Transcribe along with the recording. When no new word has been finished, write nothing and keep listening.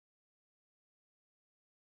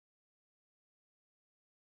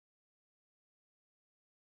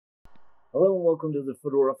Hello and welcome to the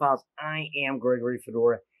Fedora Files. I am Gregory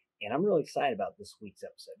Fedora, and I'm really excited about this week's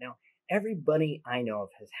episode. Now, everybody I know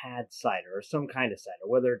of has had cider or some kind of cider,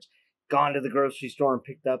 whether it's gone to the grocery store and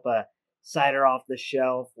picked up a cider off the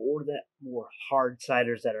shelf or the more hard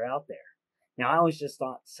ciders that are out there. Now, I always just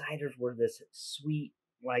thought ciders were this sweet,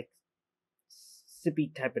 like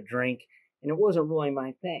sippy type of drink, and it wasn't really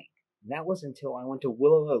my thing. And that was until I went to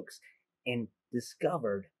Willow Oaks and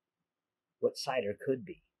discovered what cider could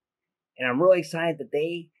be. And I'm really excited that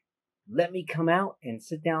they let me come out and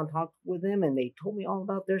sit down and talk with them. And they told me all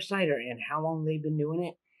about their cider and how long they've been doing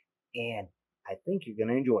it. And I think you're going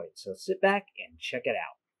to enjoy it. So sit back and check it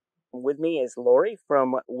out. With me is Lori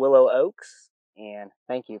from Willow Oaks. And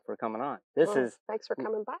thank you for coming on. Thanks for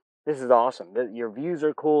coming by. This is awesome. Your views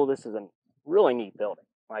are cool. This is a really neat building.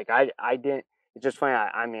 Like I didn't. It's just funny.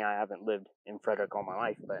 I mean, I haven't lived in Frederick all my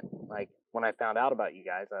life, but like when I found out about you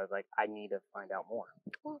guys, I was like, I need to find out more.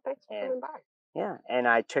 Well, thanks for coming by. Yeah, and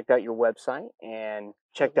I checked out your website and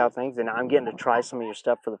checked out things, and I'm getting to try some of your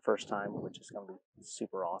stuff for the first time, which is going to be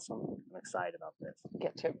super awesome. I'm excited about this.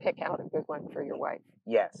 Get to pick out a good one for your wife.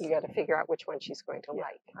 Yes. You got to figure out which one she's going to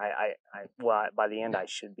like. Well, by the end, I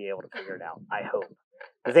should be able to figure it out. I hope.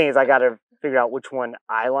 The thing is, I got to figure out which one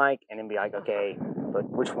I like, and then be like, okay, but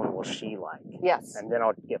which one will she like? Yes. And then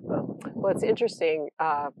I'll get both. Well, it's interesting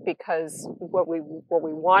because what we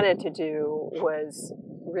wanted to do was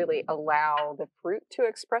really allow the fruit to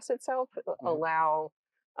express itself, allow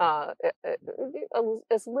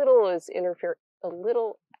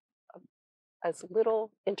as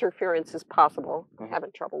little interference as possible. I'm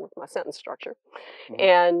having trouble with my sentence structure.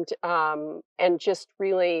 And just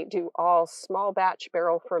really do all small batch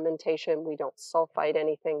barrel fermentation. We don't sulfite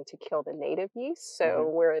anything to kill the native yeast. So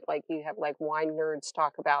where like you have like wine nerds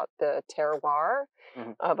talk about the terroir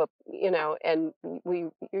of a, and we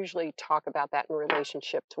usually talk about that in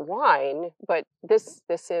relationship to wine, but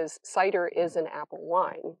cider is an apple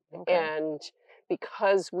wine. And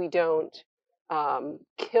because we don't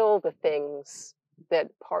kill the things that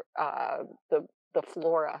the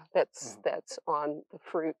flora that's on the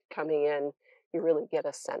fruit coming in, you really get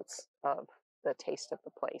a sense of the taste of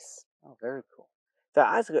the place. Oh, very cool.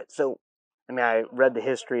 So I mean, I read the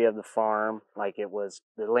history of the farm. Like the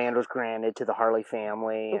land was granted to the Harley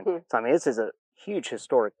family, and so I mean, this is a huge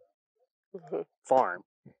historic farm.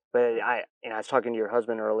 But I was talking to your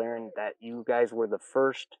husband earlier, and that you guys were the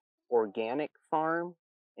first organic farm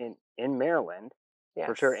in Maryland,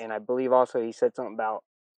 for sure. And I believe also he said something about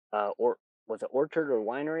was it orchard or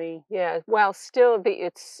winery? Yeah, well, still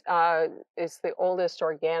it's the oldest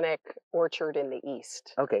organic orchard in the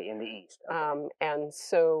East. Okay, in the East. Okay. And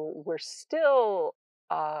so we're still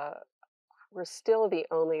the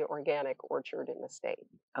only organic orchard in the state.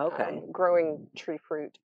 Okay. Growing tree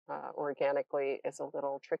fruit organically is a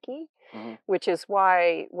little tricky, which is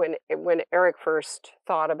why when Eric first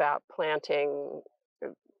thought about planting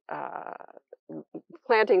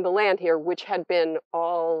the land here, which had been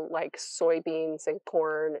all like soybeans and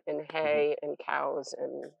corn and hay and cows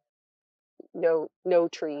and no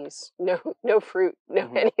trees, no fruit, no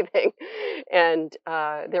anything, and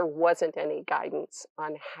there wasn't any guidance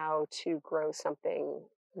on how to grow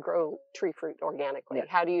tree fruit organically. Yeah.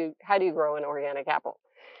 How do you grow an organic apple?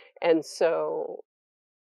 And so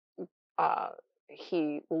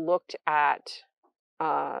he looked at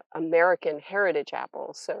American heritage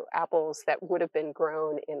apples, so apples that would have been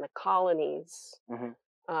grown in the colonies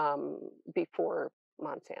before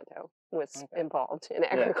Monsanto was involved in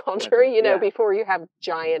agriculture, before you have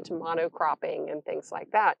giant monocropping and things like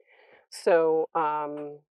that. So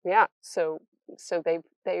so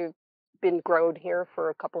they've been grown here for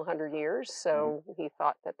a couple hundred years, so he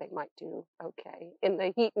thought that they might do okay in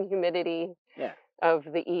the heat and humidity of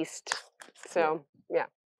the East. So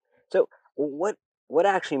So what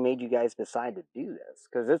actually made you guys decide to do this?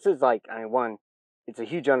 Because this is like, I mean, it's a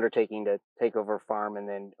huge undertaking to take over a farm, and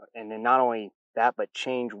then not only that, but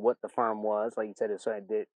change what the farm was. Like you said, so I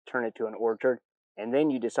did turn it to an orchard, and then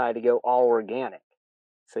you decide to go all organic.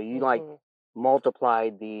 So you like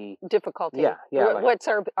multiplied the difficulty. Yeah. What's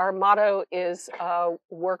our motto is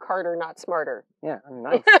work harder, not smarter. Yeah,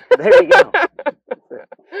 nice. There you go.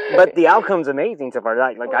 But the outcome's amazing so far.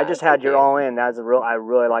 Like I just had your all in. I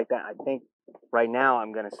really like that. I think right now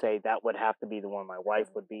I'm gonna say that would have to be the one my wife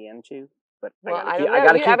would be into. But I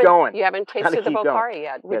gotta keep going. You haven't tasted the Bokhari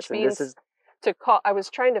yet, which means to call. I was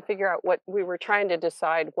trying to figure out we were trying to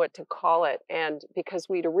decide what to call it, and because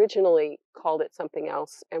we'd originally called it something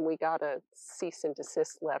else, and we got a cease and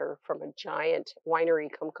desist letter from a giant winery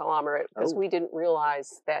conglomerate because we didn't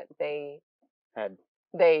realize that they had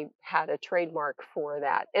they had a trademark for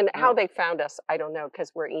that. And how they found us, I don't know,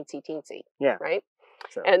 because we're eensy teensy, Yeah. right?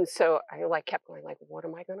 So. And so I like kept going like, what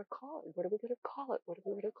am I going to call it? What are we going to call it? What are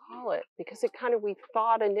we going to call it? Because it kind of, we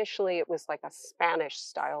thought initially it was like a Spanish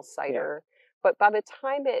style cider, but by the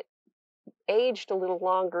time it aged a little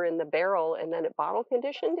longer in the barrel and then it bottle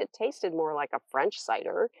conditioned, it tasted more like a French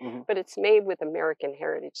cider, but it's made with American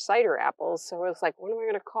heritage cider apples. So I was like, what am I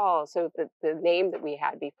going to call? So the name that we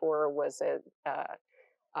had before was a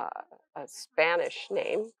Spanish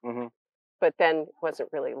name, but then wasn't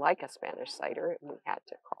really like a Spanish cider, and we had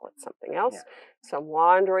to call it something else. So I'm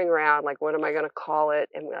wandering around like, what am I going to call it?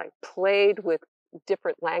 And we like played with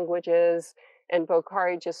different languages, and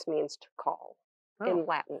vocari just means to call in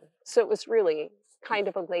Latin. So it was really kind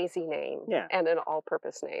of a lazy name and an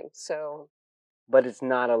all-purpose name. So, but it's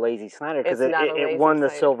not a lazy cider because it won the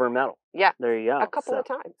silver medal. Yeah, there you go. A couple of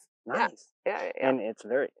times. Nice. Yeah. And it's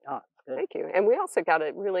very good. Thank you. And we also got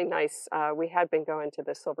a really nice. We had been going to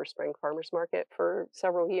the Silver Spring Farmers Market for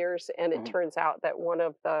several years, and it turns out that one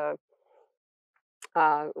of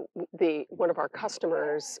one of our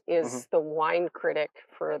customers is the wine critic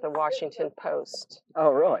for the Washington Post. Oh,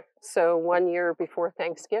 really? So 1 year before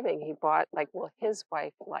Thanksgiving, he bought his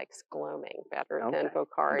wife likes Gloaming better than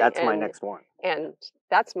Vocari. That's my next one. And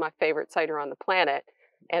that's my favorite cider on the planet.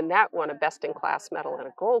 And that won a Best in Class medal and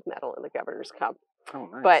a gold medal in the Governor's Cup. Oh,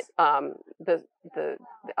 nice. But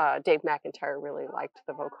Dave McIntyre really liked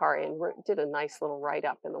the Vocari and did a nice little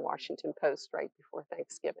write-up in the Washington Post right before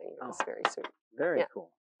Thanksgiving. It was very sweet. Very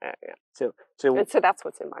cool. Yeah. So that's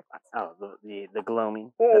what's in my glass. Oh, the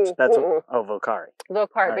gloaming. That's Vocari.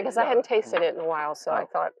 Vocari, because I hadn't tasted it in a while, so I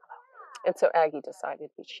thought, and so Aggie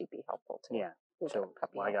decided she'd be helpful too. Yeah. So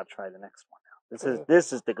I got to try the next one now. Mhm.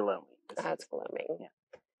 This is the gloaming. That's gloaming. Yeah.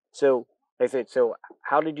 So I said, so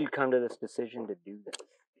how did you come to this decision to do this?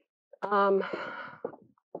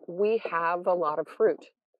 We have a lot of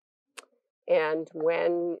fruit, and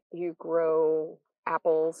when you grow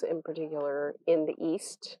apples in particular in the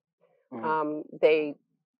East,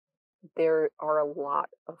 there are a lot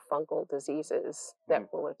of fungal diseases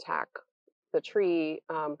that will attack the tree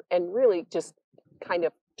and really just kind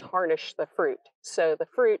of tarnish the fruit. So the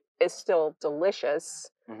fruit is still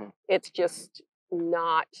delicious. It's just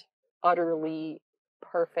not utterly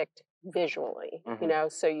perfect visually,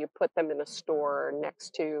 so you put them in a store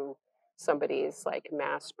next to somebody's like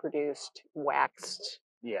mass-produced waxed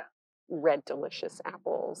red delicious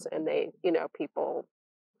apples, and they people,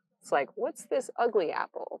 it's like, what's this ugly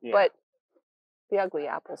apple? But the ugly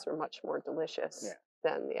apples are much more delicious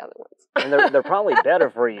than the other ones, and they're probably better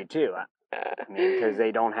for you too. I mean, because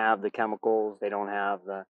they don't have the chemicals, they don't have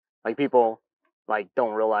the people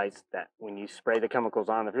don't realize that when you spray the chemicals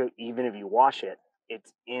on the fruit, even if you wash it,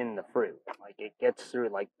 it's in the fruit. It gets through.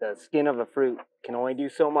 The skin of a fruit can only do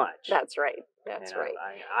so much. That's right. That's right.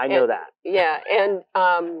 I know that. Yeah, and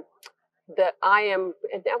and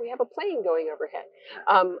now we have a plane going overhead.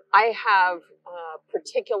 I have a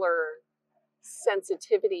particular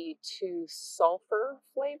sensitivity to sulfur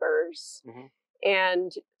flavors,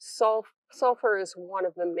 and sulfur is one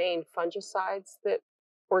of the main fungicides that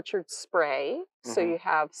orchards spray. So you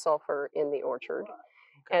have sulfur in the orchard.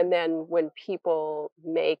 And then when people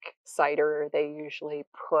make cider, they usually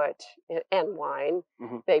and wine,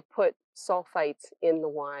 they put sulfites in the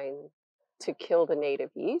wine to kill the native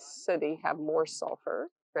yeast, so they have more sulfur,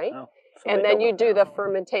 right? Oh, so and then you do the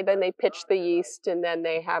fermentation, then they pitch the yeast, and then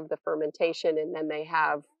they have the fermentation, and then they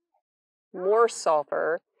have more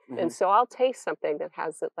sulfur. And so I'll taste something that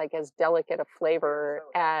has as delicate a flavor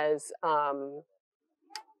as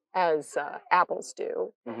apples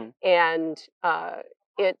do, and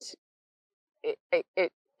it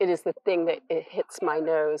is the thing that it hits my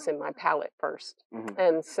nose and my palate first.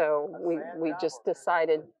 And so we just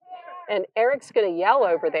decided, and Eric's going to yell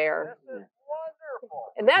over there,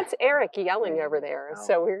 and that's Eric yelling over there.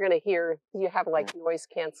 So we're going to hear, you have noise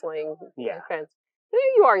canceling. There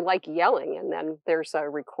you are yelling, and then there's a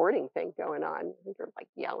recording thing going on. You're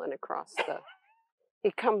yelling across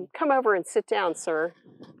you come over and sit down, sir.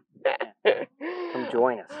 Come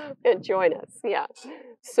join us. And join us, yeah.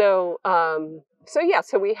 So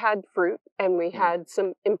we had fruit, and we had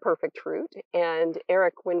some imperfect fruit. And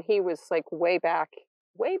Eric, when he was way back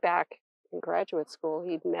in graduate school,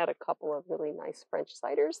 he'd met a couple of really nice French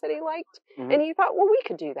ciders that he liked, and he thought, well, we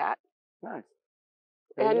could do that. Nice.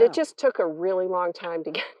 And it just took a really long time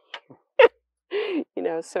to get,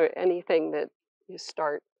 so anything that you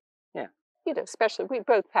start, especially, we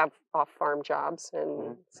both have off-farm jobs,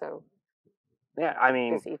 and so I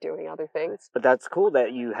mean, busy doing other things. But that's cool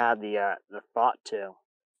that you had the thought to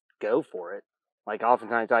go for it.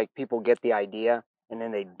 Oftentimes, people get the idea and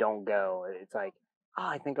then they don't go. It's like, oh,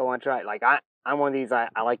 I think I want to try it. Like I'm one of these. I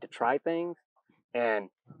like to try things, and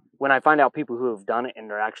when I find out people who have done it and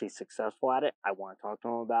they're actually successful at it, I want to talk to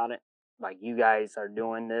them about it. Like you guys are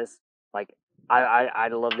doing this. Like I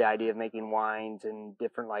love the idea of making wines and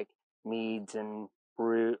different like meads and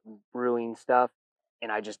brewing stuff,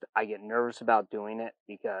 and I get nervous about doing it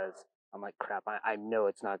because I'm like, crap, I know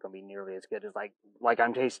it's not going to be nearly as good as like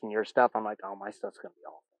I'm tasting your stuff. I'm like, oh, my stuff's going to be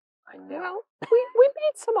awful. I know. Well, we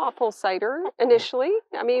made some awful cider initially.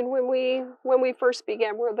 I mean, when we first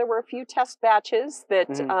began, there were a few test batches that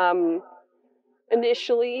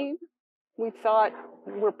initially we thought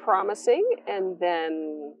were promising, and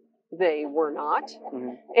then they were not.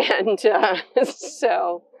 And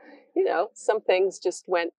so, some things just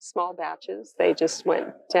went small batches. They just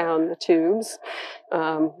went down the tubes.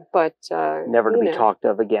 But never to be talked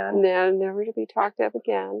of again. No, never to be talked of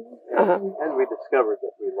again. And we discovered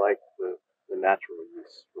that we liked the natural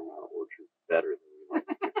use from our orchard better than we liked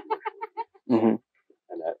the commercial use.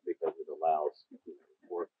 And that because it allows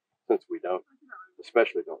more, since we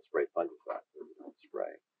especially don't spray fungicide, when we don't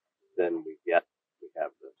spray, then we have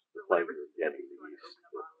the pleasure of getting the yeast.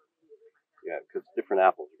 Because different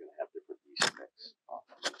apples are going to have different yeast mix,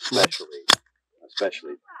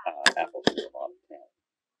 especially apples with a lot of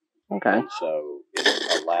tannin. Okay. And so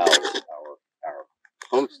it allows our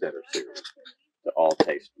homesteader series to all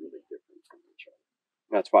taste really different from each other.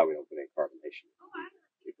 And that's why we don't put any carbonation in it.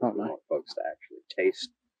 Because we want folks to actually taste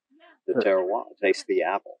the terroir, taste the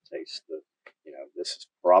apple, taste the, this is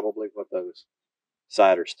probably what those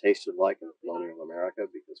ciders tasted like in colonial America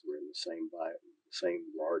because we're in the same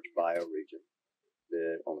large bioregion.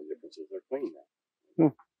 The only difference is they're clean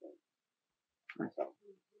now.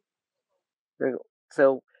 Very cool.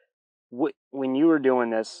 So when you were doing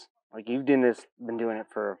this, like you've been doing it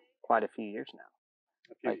for quite a few years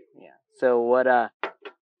now. Yeah. So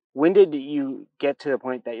when did you get to the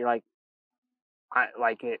point that you're like,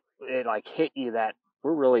 it like hit you that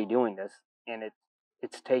we're really doing this and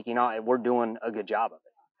it's taking on, and we're doing a good job of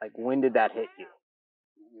it? Like when did that hit you?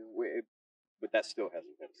 But that still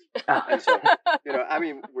hasn't been. And so, I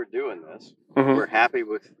mean, we're doing this. We're happy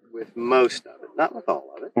with most of it, not with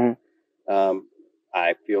all of it.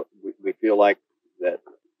 I feel we feel like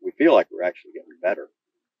we're actually getting better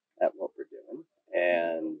at what we're doing,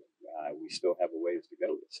 and we still have a ways to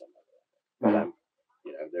go with some of it. But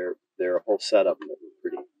they're a whole setup that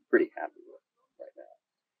we're pretty happy with right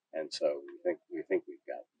now, and so we think we've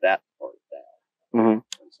got that part down.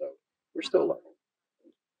 And so we're still learning.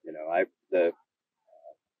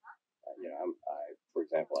 For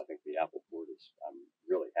example, I think the apple port I'm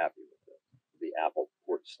really happy with the apple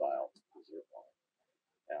port style dessert wine.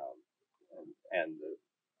 And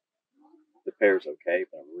the pear's okay,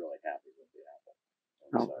 but I'm really happy with the apple.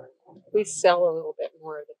 So, we sell a little bit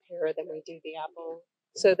more of the pear than we do the apple.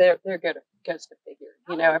 So they're good. Goes to figure.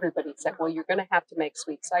 Everybody said, well, you're going to have to make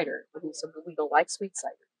sweet cider. And we said, well, we don't like sweet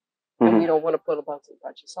cider. And we don't want to put a bunch of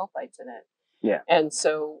sulfites in it. Yeah. And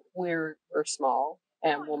so we're small,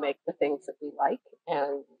 and we'll make the things that we like,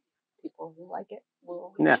 and people who like it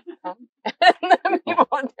will come, and people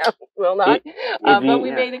will not. But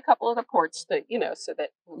we made a couple of the ports that so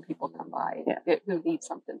that when people come by who need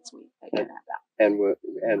something sweet, they can have that.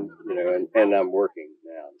 And I'm working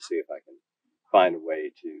now to see if I can find a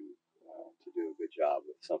way to do a good job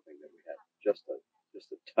with something that we have just a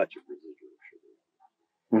touch of residual sugar.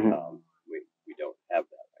 We don't have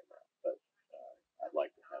that right now, but I'd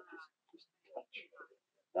like to have just a touch,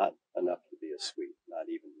 not enough to be a sweet, not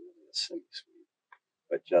even really a semi-sweet,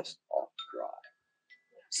 but just off dry.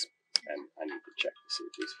 And I need to check to see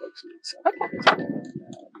if these folks need something.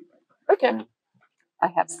 Okay. I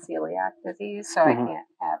have celiac disease, so I can't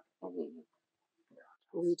have any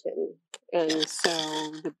gluten, and so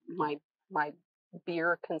my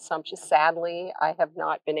beer consumption. Sadly, I have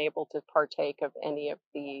not been able to partake of any of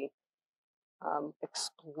the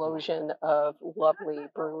explosion of lovely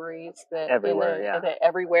breweries that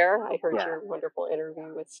everywhere. I heard your wonderful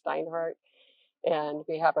interview with Steinhardt, and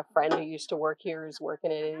we have a friend who used to work here who's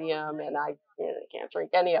working at Idiom, and I can't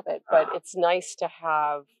drink any of it, but it's nice to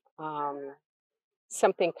have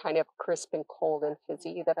something kind of crisp and cold and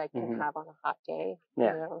fizzy that I can have on a hot day.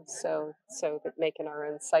 So that making our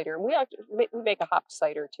own cider, and we make a hopped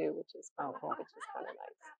cider too, which is kind of nice.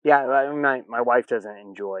 Yeah, my wife doesn't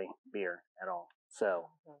enjoy beer at all, so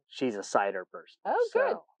she's a cider person. Oh,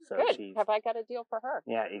 good. So good. Have I got a deal for her?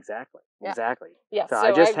 Yeah, exactly. Yeah. So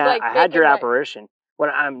I had your apparition. What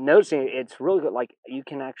I'm noticing, it's really good. Like you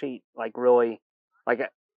can actually really like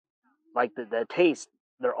the taste.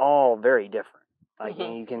 They're all very different. Like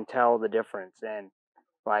and you can tell the difference, and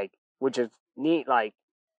which is neat. Like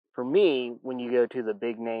for me, when you go to the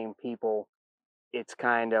big name people, it's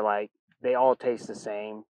kind of like they all taste the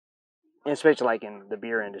same. And especially like in the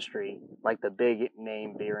beer industry, like the big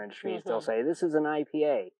name beer industries, they'll say this is an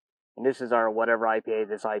IPA, and this is our whatever IPA,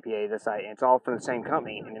 this IPA, this IPA. It's all from the same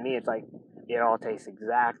company, and to me, it's like it all tastes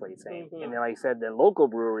exactly the same. And then, like I said, the local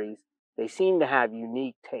breweries, they seem to have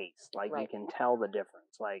unique tastes. Like you can tell the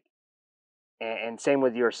difference. Like, and same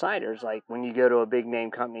with your ciders. Like when you go to a big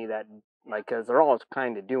name company that, like, because they're all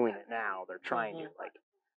kind of doing it now. They're trying to. Like,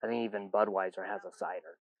 I think even Budweiser has a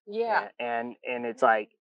cider. Yeah. And it's like,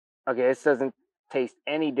 okay, this doesn't taste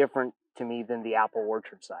any different to me than the apple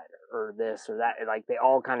orchard cider or this or that. Like they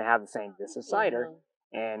all kind of have the same. This is cider,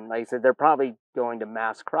 and like I said, they're probably going to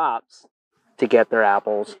mass crops to get their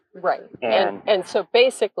apples. Right. And so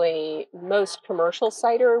basically, most commercial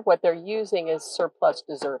cider, what they're using is surplus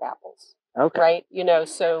dessert apples. Okay. Right. You know,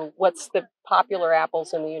 so what's the popular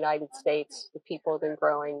apples in the United States? The people have been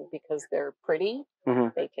growing because they're pretty.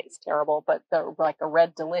 They taste terrible, but they're like a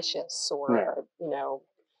Red Delicious or you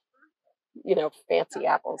know, fancy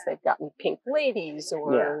apples. They've gotten pink ladies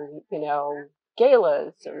or you know,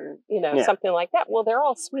 galas or you know something like that. Well, they're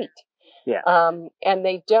all sweet. Yeah. And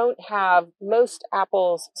they don't have most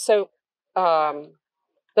apples. So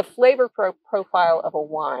the flavor profile of a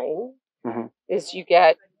wine is you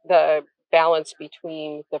get the balance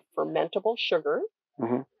between the fermentable sugar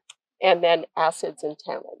and then acids and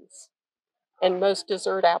tannins. And most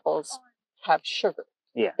dessert apples have sugar.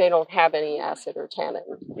 Yeah. They don't have any acid or tannin.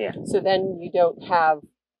 Yeah. So then you don't have,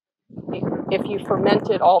 if you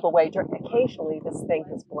ferment it all the way, occasionally this thing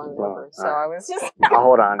has blown over. So I was just, I'll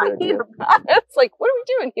hold on to it. It's like, what are we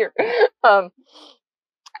doing here?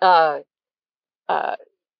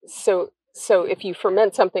 So if you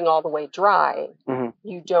ferment something all the way dry,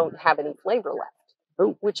 you don't have any flavor left,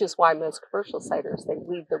 which is why most commercial ciders, they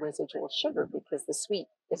leave the residual sugar because the sweet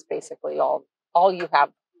is basically all you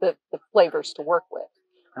have the flavors to work with.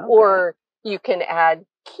 Okay. Or you can add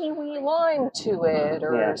kiwi lime to it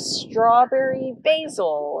or strawberry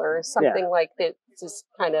basil or something like that, just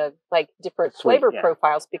kind of like different flavor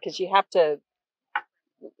profiles because you have to,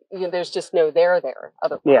 you know, there's just no there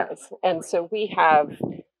otherwise. Yeah. And so we have,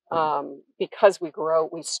 because we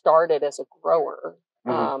started as a grower,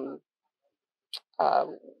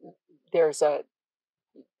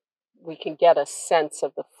 we can get a sense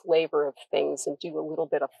of the flavor of things and do a little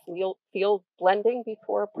bit of field blending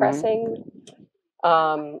before pressing.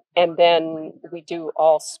 And then we do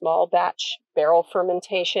all small batch barrel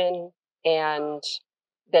fermentation and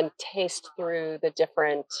then taste through the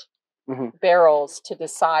different barrels to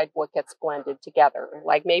decide what gets blended together.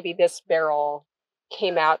 Like maybe this barrel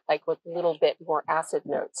came out like with a little bit more acid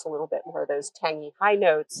notes, a little bit more of those tangy high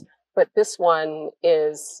notes, but this one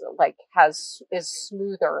is like is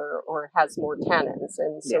smoother or has more tannins,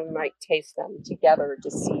 and so we might taste them together to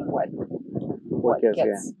see what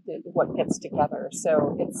gets together.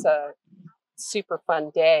 So it's a super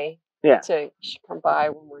fun day to come by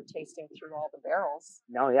when we're tasting through all the barrels.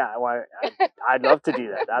 No, I'd love to do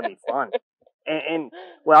that. That'd be fun. And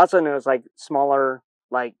what I also know is like smaller,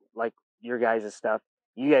 like your guys' stuff.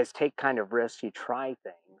 You guys take kind of risks. You try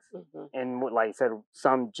things. And like I said,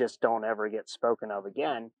 some just don't ever get spoken of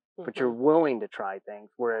again, but you're willing to try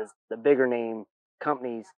things. Whereas the bigger name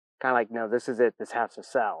companies kind of like, no, this is it. This has to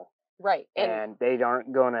sell. Right. And they're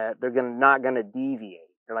not going to deviate.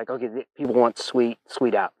 They're like, okay, people want sweet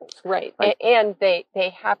apples. Right. Like, and they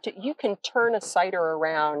have to, you can turn a cider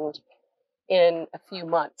around in a few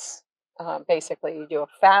months. Basically, you do a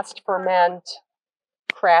fast ferment,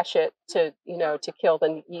 crash it to kill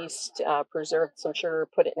the yeast, preserve some sugar,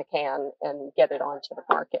 put it in a can, and get it onto the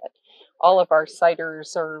market. All of our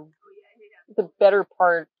ciders are the better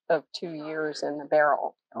part of 2 years in the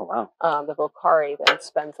barrel. Oh wow! The Vocari then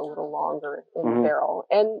spends a little longer in the barrel,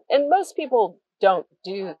 and most people don't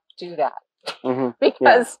do that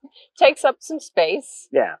because it takes up some space.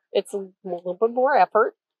 Yeah, it's a little bit more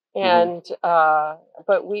effort, and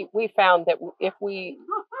but we found that if we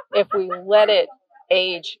let it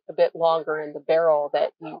age a bit longer in the barrel,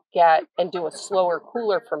 that you get, and do a slower,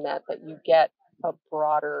 cooler ferment, that you get a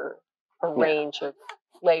broader range of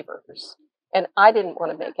flavors. And I didn't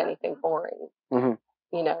want to make anything boring.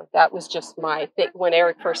 You know, that was just my thing. When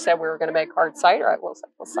Eric first said we were going to make hard cider, I was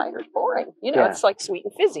like, well, cider's boring. You know, it's like sweet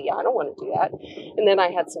and fizzy. I don't want to do that. And then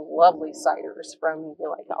I had some lovely ciders from,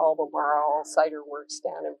 like Albemarle Cider Works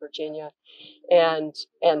down in Virginia, and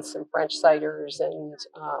some French ciders, and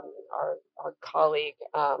our colleague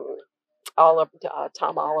Tom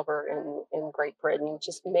Oliver in Great Britain,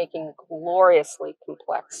 just making gloriously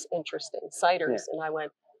complex, interesting ciders. And I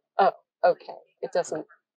went, oh, okay, it doesn't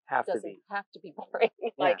have to doesn't be. have to be boring.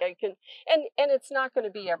 Yeah. I can, and it's not going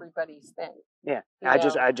to be everybody's thing. Yeah, you I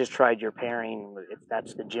know? just tried your pairing. If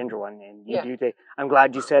that's the ginger one, and you Yeah. do take. I'm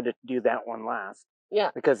glad you said to do that one last.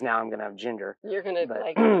 Yeah, Because now I'm gonna have ginger. you're gonna But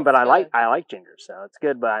like. but I like ginger, so it's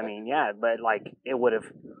good. But I mean, yeah, but like it would have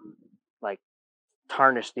like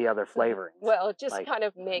tarnished the other flavorings. Well, just Like, kind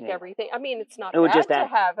of make yeah. everything. I mean, it's not It would bad just to add,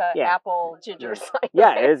 have an yeah. apple ginger cider.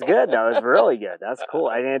 Yeah, it's good though. It's really good. That's cool.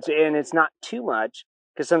 And it's not too much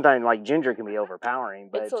because sometimes like ginger can be overpowering,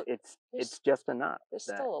 but it's just enough. There's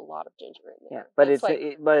that- still a lot of ginger in there. Yeah, but It's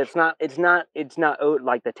it's not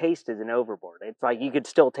like the taste isn't overboard. It's like you could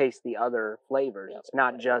still taste the other flavors. It's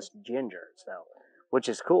not just ginger, so which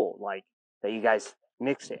is cool. Like that you guys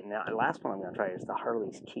mix it. Now the last one I'm gonna try is the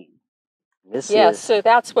Harley's Key. So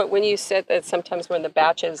that's what when you said that sometimes when the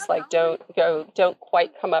batches like don't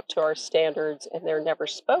quite come up to our standards and they're never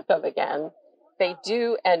spoke of again, they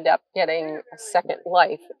do end up getting a second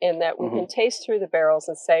life in that we can taste through the barrels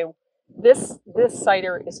and say this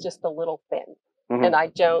cider is just a little thin. And I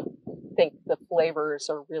don't think the flavors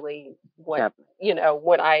are really what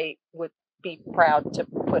what I would be proud to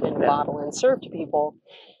put in a bottle and serve to people.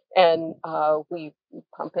 And we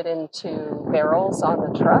pump it into barrels on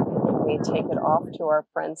the truck, and we take it off to our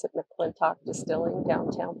friends at McClintock Distilling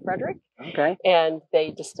downtown Frederick. Okay. And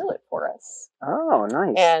they distill it for us. Oh,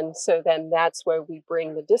 nice. And so then that's where we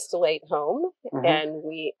bring the distillate home, and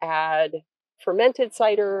we add fermented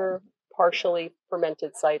cider, partially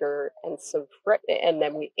fermented cider, and and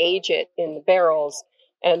then we age it in the barrels.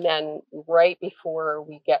 And then right before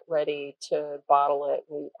we get ready to bottle it,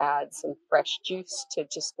 we add some fresh juice to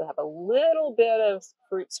just have a little bit of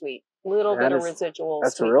fruit sweet, little bit of residual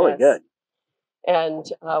That's sweetness. really good. And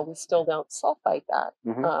we still don't sulfite that.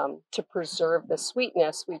 To preserve the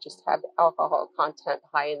sweetness, we just have the alcohol content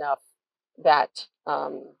high enough that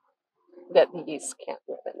that the yeast can't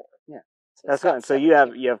live in there. Yeah, So that's good. So you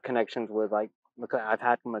have connections with like I've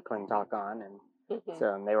had McClintock on, and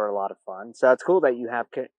so they were a lot of fun. So it's cool that you have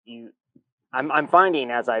I'm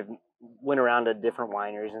finding as I've went around to different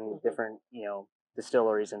wineries and different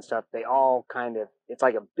distilleries and stuff, they all kind of it's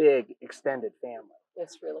like a big extended family.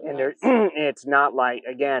 It's really and nice. It's not like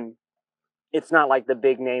it's not like the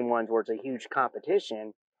big name ones where it's a huge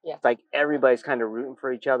competition. Yeah. It's like everybody's kind of rooting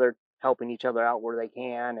for each other, helping each other out where they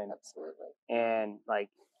can, and absolutely. And like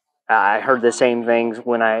I heard the same things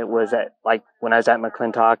when I was at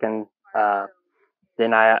McClintock, and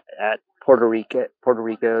then I at Puerto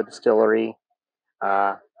Rico Distillery.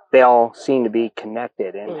 They all seem to be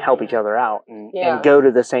connected and help each other out and go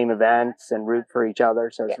to the same events and root for each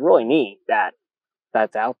other. So it's really neat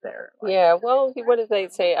that's out there. Like, well, what did they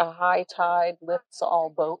say? A high tide lifts all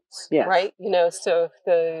boats, right? So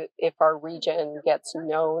if our region gets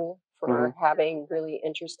known for having really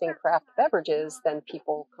interesting craft beverages, then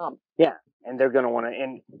people come. Yeah, and they're going to want to,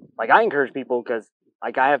 and like I encourage people because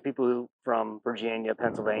like I have people from Virginia,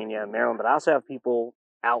 Pennsylvania, Maryland, but I also have people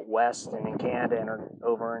out west and in Canada and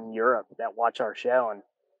over in Europe that watch our show, and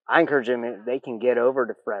I encourage them if they can get over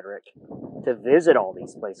to Frederick to visit all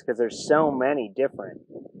these places because there's so many different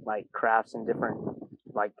like crafts and different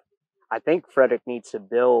like I think Frederick needs to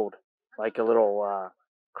build like a little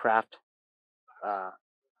craft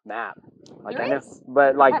map. Like there I know, is.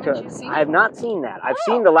 but like I have it? not seen that. I've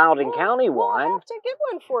seen the Loudoun County one. We'll have to get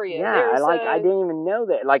one for you. Yeah, I didn't even know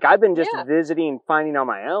that. Like I've been just visiting, finding on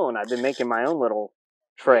my own. I've been making my own little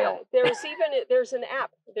trail. Yeah, there's an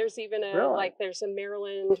app. There's even there's a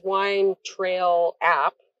Maryland wine trail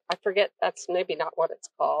app. I forget that's maybe not what it's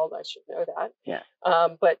called. I should know that. Yeah.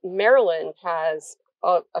 But Maryland has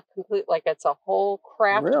a complete it's a whole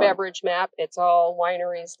craft beverage map. It's all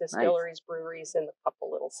wineries, distilleries, breweries, and a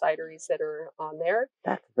couple little cideries that are on there.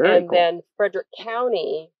 That's very cool. And then Frederick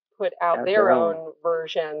County put out their own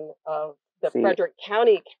version of the Frederick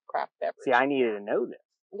County craft beverage. See, I needed to know this.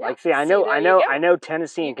 Yeah. Like, see, I know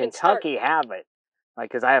Tennessee and Kentucky have it. Like,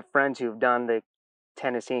 because I have friends who've done the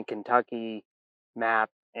Tennessee and Kentucky map,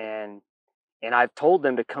 and I've told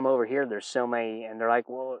them to come over here. There's so many, and they're like,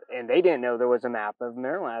 well, and they didn't know there was a map of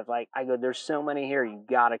Maryland. I go, there's so many here. You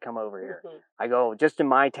got to come over here. I go, just in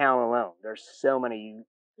my town alone, there's so many.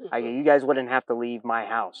 I go, you guys wouldn't have to leave my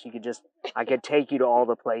house. You could I could take you to all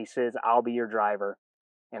the places. I'll be your driver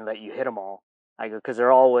and let you hit them all. I go, because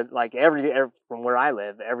they're all with, like, every from where I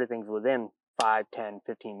live, everything's within 5, 10,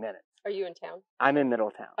 15 minutes. Are you in town? I'm in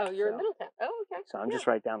Middletown. Oh, you're in Middletown. Oh, okay. So I'm just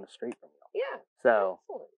right down the street from you. Yeah. So,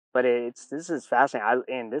 excellent. But this is fascinating.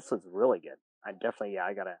 And this was really good. I definitely,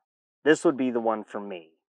 this would be the one for me.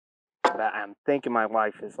 But I'm thinking my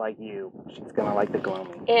wife is like you. She's going to like the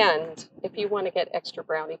gloaming. And if you want to get extra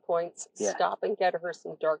brownie points, Yeah. stop and get her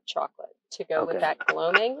some dark chocolate to go with that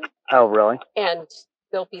gloaming. Oh, really? And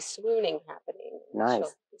there'll be swooning happening. Nice.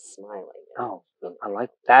 She'll be smiling. Oh, I like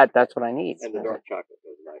that. That's what I need. And the dark chocolate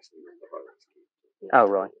goes nicely with the harvest cake. Oh,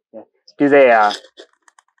 really? Yeah. Do they,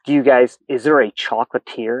 do you guys, is there a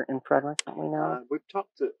chocolatier in Frederick that we know? We've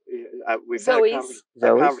talked to, we've Zoe's.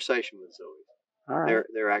 had a conversation with Zoe. All right.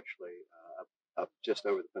 They're actually up just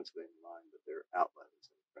over the Pennsylvania line, but their outlet is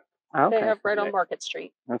in Frederick. Okay. They have right on Market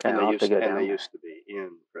Street. Okay, And I'll have to go down they there. used to be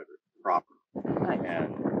in Frederick proper. Nice.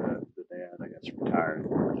 And the dad, I guess, retired.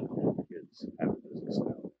 The kids have a business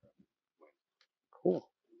now. Cool.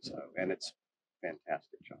 So, and it's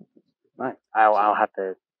fantastic chocolate. Nice. I'll have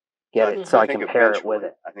to get it so I can pair it with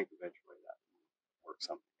it. I think eventually that will work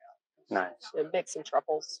something out. Nice. And make some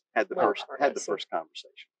truffles. Had the first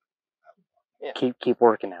conversation. Yeah. Keep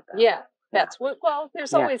working at that. Yeah, that's what. Well,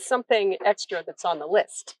 there's always something extra that's on the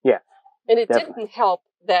list. Yeah, and it definitely. didn't help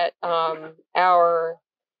that our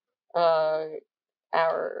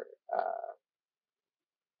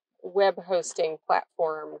web hosting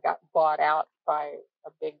platform got bought out by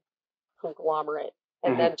a big conglomerate,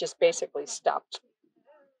 and then just basically stopped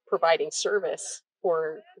providing service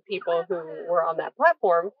for the people who were on that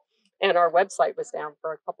platform. And our website was down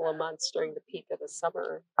for a couple of months during the peak of the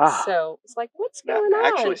summer. So it's like, what's going on?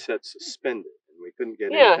 Actually said suspended, and we couldn't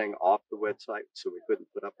get anything off the website, so we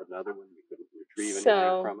couldn't put up another one. We couldn't retrieve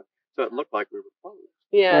anything from it. So it looked like we were closed.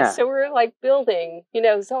 Yeah, so we were like building,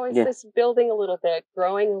 it's always this building a little bit,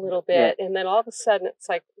 growing a little bit, and then all of a sudden it's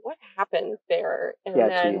like, what happened there? And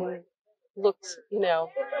then looked,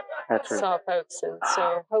 saw folks, and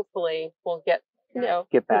so hopefully we'll get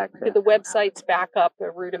back to the website's back up,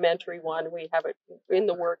 a rudimentary one. We have it in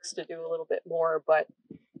the works to do a little bit more, but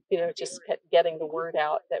just getting the word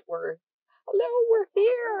out that we're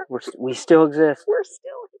here. We still exist. We're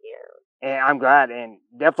still here. And I'm glad, and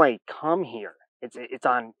definitely come here. It's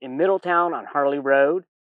in Middletown on Harley Road,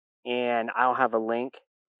 and I'll have a link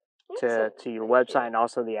to your website and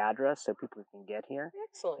also the address so people can get here.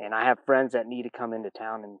 Excellent. And I have friends that need to come into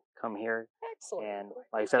town and come here. Excellent. And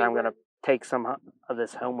like I said, I'm going to take some of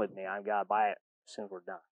this home with me. I've got to buy it as soon as we're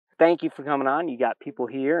done. Thank you for coming on. You got people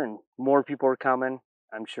here, and more people are coming,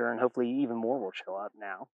 I'm sure, and hopefully even more will show up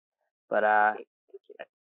now. But I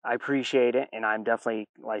appreciate it, and I'm definitely,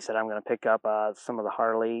 like I said, I'm going to pick up some of the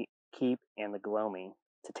Harley Keep and the gloaming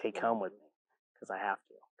to take home with me, because I have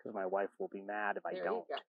to, because my wife will be mad if I don't.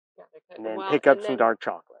 And then pick up some dark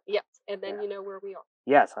chocolate. Yes, and then you know where we are.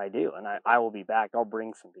 Yes, I do, and I will be back. I'll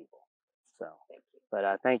bring some people. So, thank you.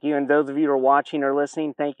 But thank you, and those of you who are watching or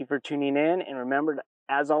listening, thank you for tuning in, and remember to,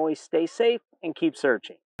 as always, stay safe and keep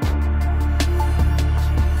searching.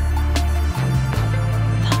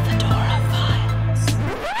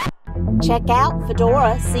 Check out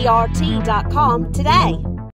FedoraCRT.com today.